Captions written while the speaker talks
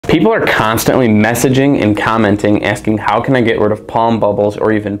People are constantly messaging and commenting asking how can I get rid of palm bubbles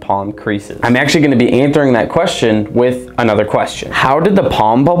or even palm creases. I'm actually going to be answering that question with another question. How did the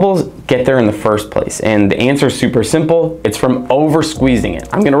palm bubbles get there in the first place? And the answer is super simple. It's from over squeezing it.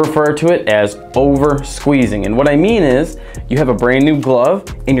 I'm going to refer to it as over squeezing. And what I mean is you have a brand new glove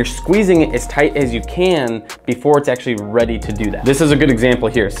and you're squeezing it as tight as you can before it's actually ready to do that. This is a good example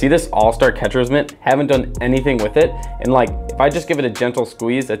here. See this All-Star catcher's mitt? Haven't done anything with it. And like, if I just give it a gentle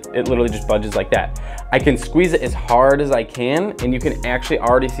squeeze, it literally just budges like that. I can squeeze it as hard as I can, and you can actually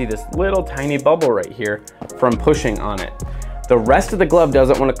already see this little tiny bubble right here from pushing on it. The rest of the glove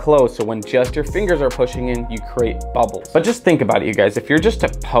doesn't want to close, so when just your fingers are pushing in, you create bubbles. But just think about it, you guys. If you're just to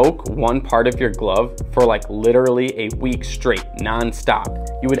poke one part of your glove for like literally a week straight, non-stop,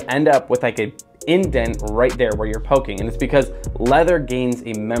 you would end up with like a indent right there where you're poking. And it's because leather gains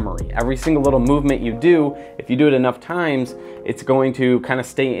a memory. Every single little movement you do, if you do it enough times, it's going to kind of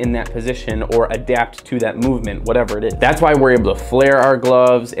stay in that position or adapt to that movement, whatever it is. That's why we're able to flare our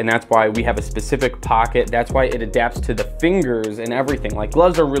gloves, and that's why we have a specific pocket. That's why it adapts to the fingers and everything. Like,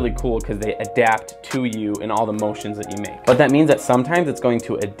 gloves are really cool because they adapt to you and all the motions that you make. But that means that sometimes it's going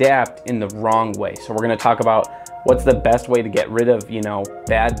to adapt in the wrong way. So we're going to talk about what's the best way to get rid of, you know,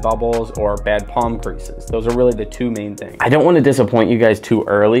 bad bubbles or bad palm creases. Those are really the two main things. I don't want to disappoint you guys too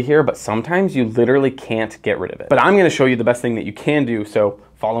early here, but sometimes you literally can't get rid of it. But I'm going to show you the best thing that you can do, so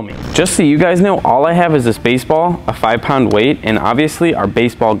follow me. Just so you guys know, all I have is this baseball, a 5-pound weight, and obviously our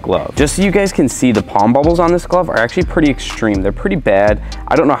baseball glove. Just so you guys can see, the palm bubbles on this glove are actually pretty extreme. They're pretty bad.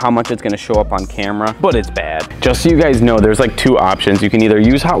 I don't know how much it's gonna show up on camera, but it's bad. Just so you guys know, there's like two options. You can either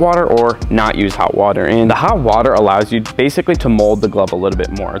use hot water or not use hot water. And the hot water allows you basically to mold the glove a little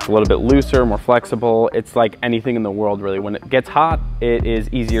bit more. It's a little bit looser, more flexible. It's like anything in the world, really. When it gets hot, it is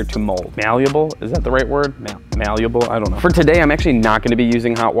easier to mold. Malleable, is that the right word? Malleable, I don't know. For today, I'm actually not gonna be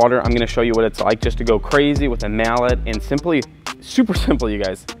using hot water. I'm gonna show you what it's like just to go crazy with a mallet and simply, super simple, you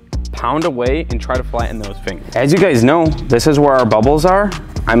guys, pound away and try to flatten those fingers. As you guys know, this is where our bubbles are.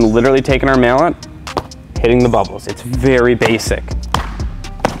 I'm literally taking our mallet, hitting the bubbles. It's very basic.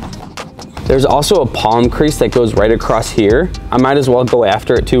 There's also a palm crease that goes right across here. I might as well go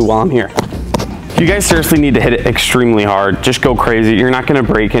after it too while I'm here. You guys seriously need to hit it extremely hard. Just go crazy. You're not gonna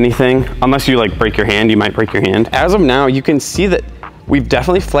break anything. Unless you like break your hand, you might break your hand. As of now, you can see that we've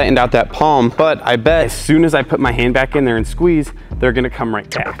definitely flattened out that palm, but I bet as soon as I put my hand back in there and squeeze, they're gonna come right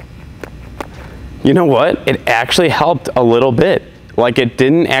back. You know what? It actually helped a little bit. Like, it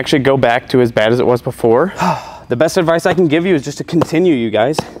didn't actually go back to as bad as it was before. The best advice I can give you is just to continue, you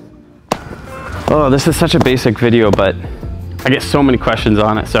guys. Oh, this is such a basic video, but I get so many questions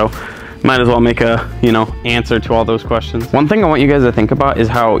on it, so might as well make a, you know, answer to all those questions. One thing I want you guys to think about is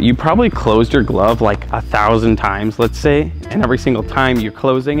how you probably closed your glove like 1,000 times, let's say, and every single time you're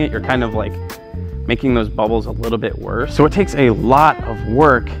closing it, you're kind of like making those bubbles a little bit worse. So it takes a lot of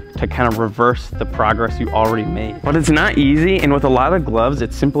work to kind of reverse the progress you already made. But it's not easy, and with a lot of gloves,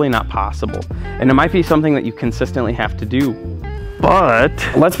 it's simply not possible. And it might be something that you consistently have to do. But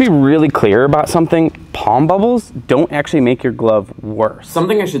let's be really clear about something. Palm bubbles don't actually make your glove worse.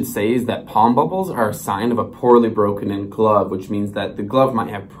 Something I should say is that palm bubbles are a sign of a poorly broken in glove, which means that the glove might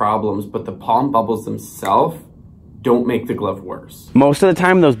have problems, but the palm bubbles themselves don't make the glove worse. Most of the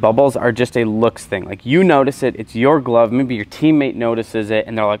time, those bubbles are just a looks thing. Like, you notice it, it's your glove, maybe your teammate notices it,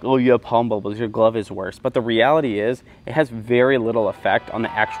 and they're like, oh, you have palm bubbles, your glove is worse. But the reality is, it has very little effect on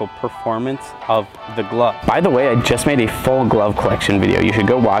the actual performance of the glove. By the way, I just made a full glove collection video. You should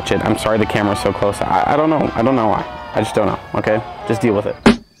go watch it. I'm sorry the camera's so close. I don't know why. I just don't know, okay? Just deal with it.